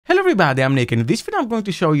everybody, I'm Nick, and in this video I'm going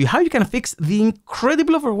to show you how you can fix the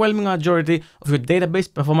incredibly overwhelming majority of your database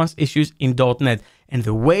performance issues in .NET. And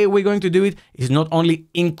the way we're going to do it is not only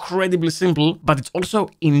incredibly simple, but it's also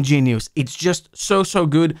ingenious. It's just so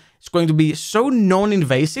good. It's going to be so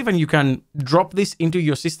non-invasive, and you can drop this into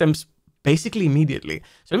your systems basically immediately.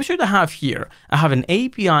 So let me show you what I have here. I have an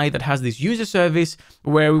API that has this user service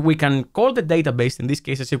where we can call the database, in this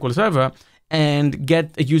case a SQL Server, and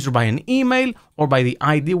get a user by an email or by the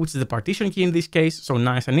ID, which is the partition key in this case, so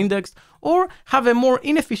nice and indexed, or have a more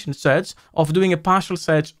inefficient search of doing a partial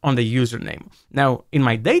search on the username. Now, in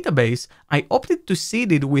my database, I opted to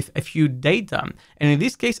seed it with a few data, and in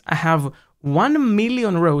this case, I have 1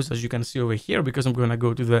 million rows, as you can see over here, because I'm going to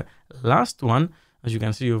go to the last one, as you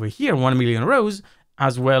can see over here, 1 million rows,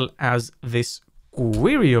 as well as this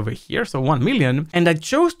query over here, so 1 million. And I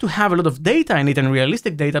chose to have a lot of data in it, and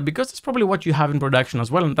realistic data, because it's probably what you have in production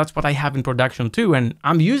as well, and that's what I have in production too, and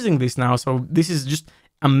I'm using this now, so this is just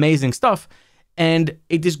amazing stuff. And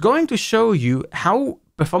it is going to show you how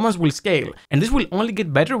performance will scale, and this will only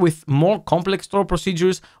get better with more complex store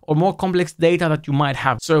procedures or more complex data that you might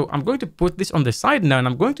have. So I'm going to put this on the side now, and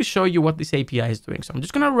I'm going to show you what this API is doing. So I'm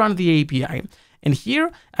just going to run the API, and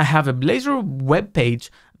here I have a Blazor web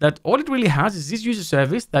page that all it really has is this user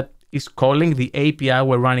service that is calling the API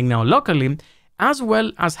we're running now locally, as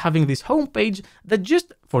well as having this home page that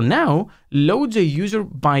just for now loads a user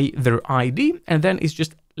by their ID, and then it's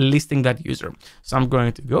just listing that user. So I'm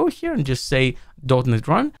going to go here and just say .NET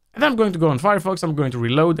run, and then I'm going to go on Firefox, I'm going to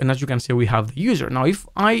reload, and as you can see, we have the user. Now, if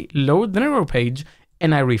I load the narrow page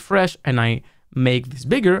and I refresh and I make this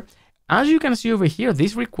bigger, as you can see over here,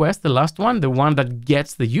 this request, the last one, the one that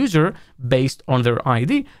gets the user based on their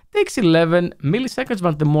ID, takes 11 milliseconds,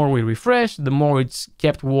 but the more we refresh, the more it's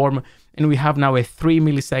kept warm, and we have now a 3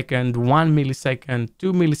 millisecond, 1 millisecond,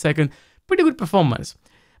 2 millisecond, pretty good performance.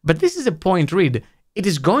 But this is a point read. It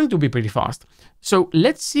is going to be pretty fast. So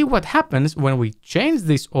let's see what happens when we change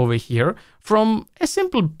this over here from a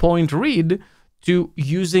simple point read to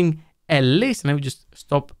using a list. And I will just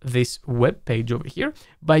stop this web page over here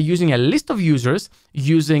by using a list of users,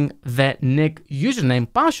 using the Nick username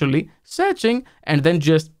partially, searching, and then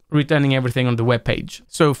just returning everything on the web page.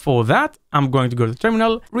 So for that, I'm going to go to the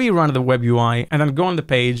terminal, rerun the web UI, and then go on the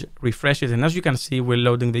page, refresh it. And as you can see, we're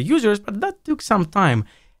loading the users, but that took some time.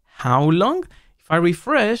 How long? If I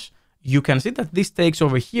refresh, you can see that this takes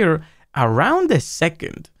over here around a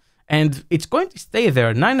second. And it's going to stay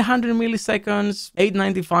there, 900 milliseconds,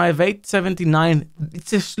 895, 879.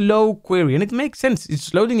 It's a slow query, and it makes sense.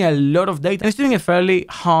 It's loading a lot of data, and it's doing a fairly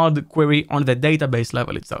hard query on the database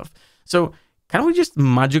level itself. So can we just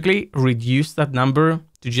magically reduce that number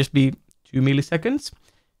to just be 2 milliseconds?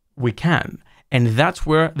 We can. And that's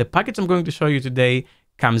where the package I'm going to show you today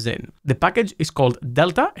comes in. The package is called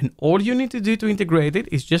Delta, and all you need to do to integrate it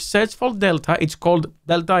is just search for Delta. It's called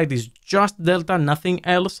Delta. It is just Delta, nothing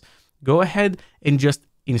else. Go ahead and just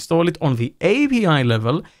install it on the API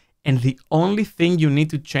level. And the only thing you need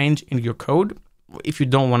to change in your code, if you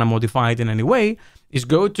don't want to modify it in any way, is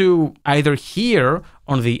go to either here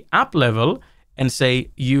on the app level and say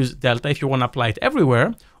use Delta if you want to apply it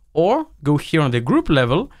everywhere, or go here on the group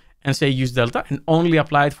level and say use Delta and only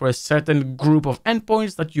apply it for a certain group of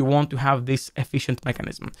endpoints that you want to have this efficient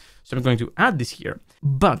mechanism. So I'm going to add this here.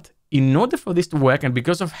 But in order for this to work, and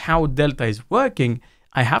because of how Delta is working,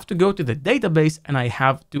 I have to go to the database and I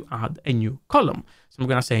have to add a new column. So I'm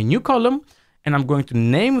going to say a new column, and I'm going to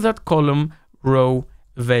name that column row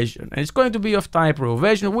version. And it's going to be of type row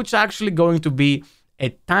version, which is actually going to be a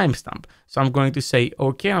timestamp. So I'm going to say,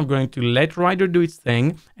 okay, I'm going to let Rider do its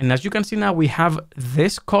thing. And as you can see now, we have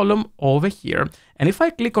this column over here. And if I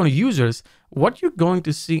click on users, what you're going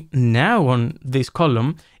to see now on this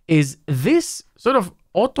column is this sort of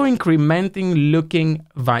auto-incrementing looking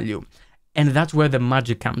value. And that's where the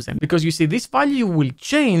magic comes in, because you see this value will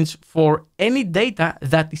change for any data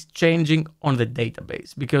that is changing on the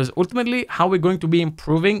database, because ultimately how we're going to be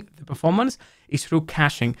improving the performance is through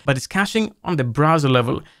caching, but it's caching on the browser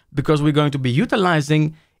level, because we're going to be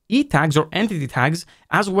utilizing e-tags or entity tags,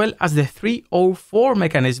 as well as the 304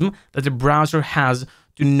 mechanism that the browser has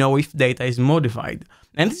to know if data is modified.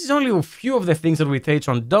 And this is only a few of the things that we teach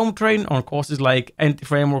on Dome Train, on courses like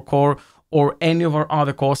Anti-Framework Core, or any of our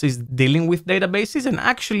other courses dealing with databases. And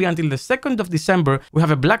actually until the 2nd of December, we have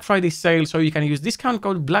a Black Friday sale. So you can use discount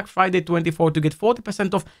code BlackFriday24 to get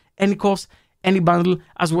 40% off any course, any bundle,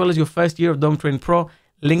 as well as your first year of Dome Train Pro.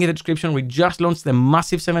 Link in the description. We just launched the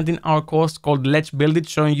massive 17-hour course called Let's Build It,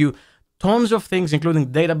 showing you tons of things,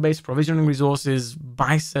 including database, provisioning resources,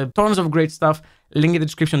 bicep, tons of great stuff. Link in the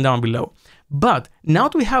description down below. But now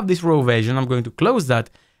that we have this row version, I'm going to close that.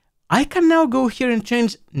 I can now go here and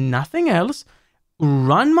change nothing else,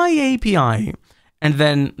 run my API, and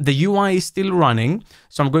then the UI is still running.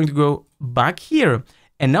 So I'm going to go back here,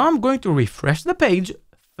 and now I'm going to refresh the page.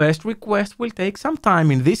 First request will take some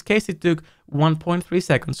time. In this case, it took 1.3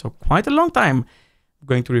 seconds, so quite a long time. I'm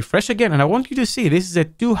going to refresh again, and I want you to see this is a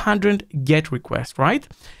 200 GET request, right?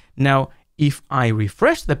 Now, if I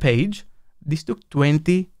refresh the page, this took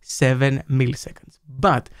 27 milliseconds,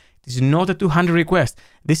 but it is not a 200 request.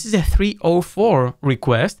 This is a 304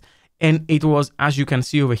 request, and it was, as you can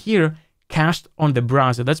see over here, cached on the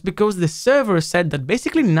browser. That's because the server said that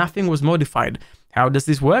basically nothing was modified. How does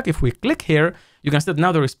this work? If we click here, you can see that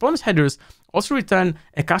now the response headers also return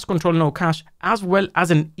a cache control no cache, as well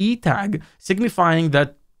as an E tag, signifying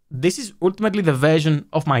that this is ultimately the version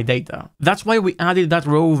of my data. That's why we added that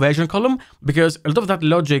row version column, because a lot of that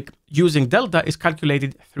logic using Delta is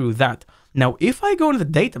calculated through that. Now, if I go into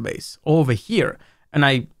the database over here and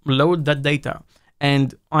I load that data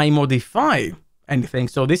and I modify anything,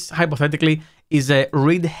 so this hypothetically is a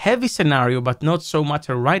read heavy scenario, but not so much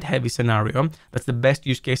a write heavy scenario. That's the best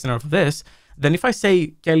use case scenario for this. Then if I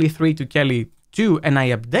say Kelly 3 to Kelly 2 and I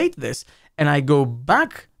update this and I go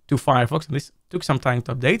back to Firefox, and this took some time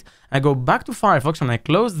to update, I go back to Firefox and I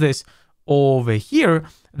close this over here,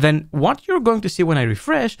 then what you're going to see when I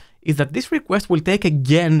refresh is that this request will take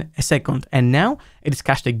again a second, and now it is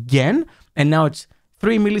cached again, and now it's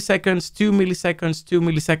 3 milliseconds, 2 milliseconds, 2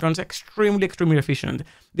 milliseconds, extremely efficient.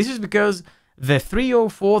 This is because the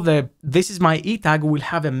 304, this is my E tag, will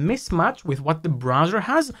have a mismatch with what the browser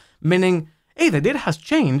has, meaning, hey, the data has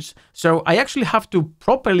changed, so I actually have to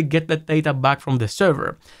properly get that data back from the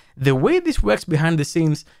server. The way this works behind the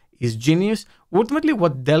scenes is genius. Ultimately,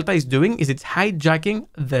 what Delta is doing is it's hijacking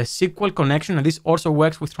the SQL connection, and this also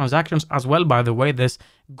works with transactions as well, by the way. There's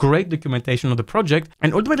great documentation of the project,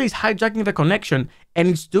 and ultimately it's hijacking the connection, and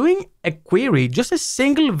it's doing a query, just a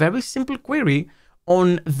single, very simple query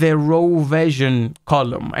on the row version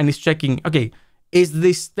column, and it's checking, okay, is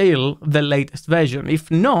this still the latest version?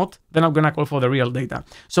 If not, then I'm gonna call for the real data.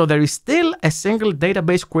 So there is still a single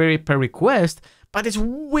database query per request, but it's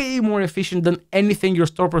way more efficient than anything your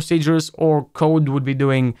store procedures or code would be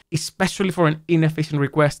doing, especially for an inefficient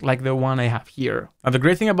request like the one I have here. Now, the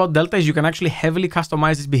great thing about Delta is you can actually heavily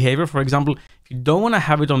customize this behavior. For example, if you don't want to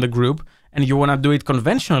have it on the group and you want to do it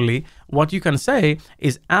conventionally, what you can say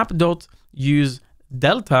is app.use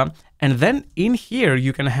Delta, and then in here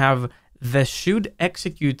you can have the should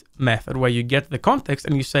execute method where you get the context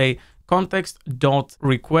and you say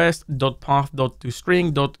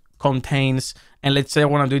context.request.path.toString.contains, and let's say I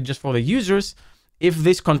want to do it just for the users. If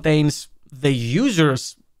this contains the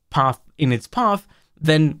user's path in its path,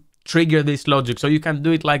 then trigger this logic. So you can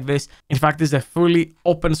do it like this. In fact, it's a fully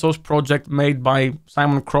open source project made by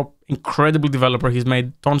Simon Kropp, incredible developer. He's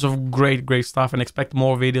made tons of great stuff, and expect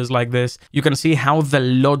more videos like this. You can see how the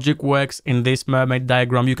logic works in this mermaid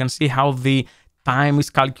diagram. You can see how the time is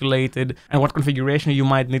calculated and what configuration you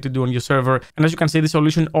might need to do on your server. And as you can see, the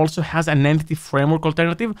solution also has an entity framework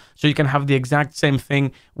alternative, so you can have the exact same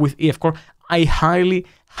thing with EF Core. I highly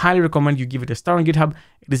recommend you give it a star on GitHub.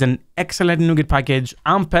 It is an excellent NuGet package.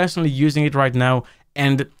 I'm personally using it right now,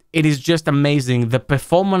 and it is just amazing. The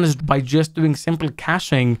performance by just doing simple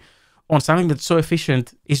caching on something that's so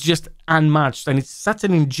efficient is just unmatched, and it's such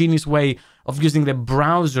an ingenious way of using the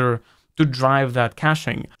browser to drive that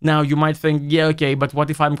caching. Now, you might think, yeah, okay, but what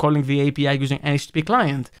if I'm calling the API using an HTTP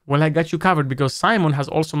client? Well, I got you covered, because Simon has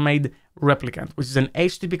also made Replicant, which is an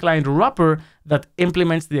HTTP client wrapper that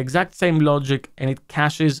implements the exact same logic, and it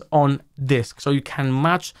caches on disk. So you can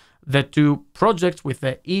match the two projects with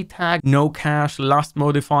the E tag, no cache, last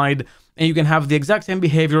modified, and you can have the exact same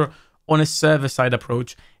behavior on a server-side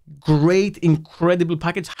approach. Great, incredible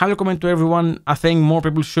package. Highly recommend to everyone. I think more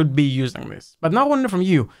people should be using this. But now I wonder from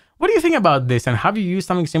you, what do you think about this, and have you used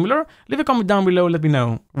something similar? Leave a comment down below, let me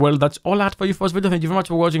know. Well, that's all I had for you for this video. Thank you very much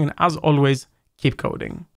for watching, and as always, keep coding.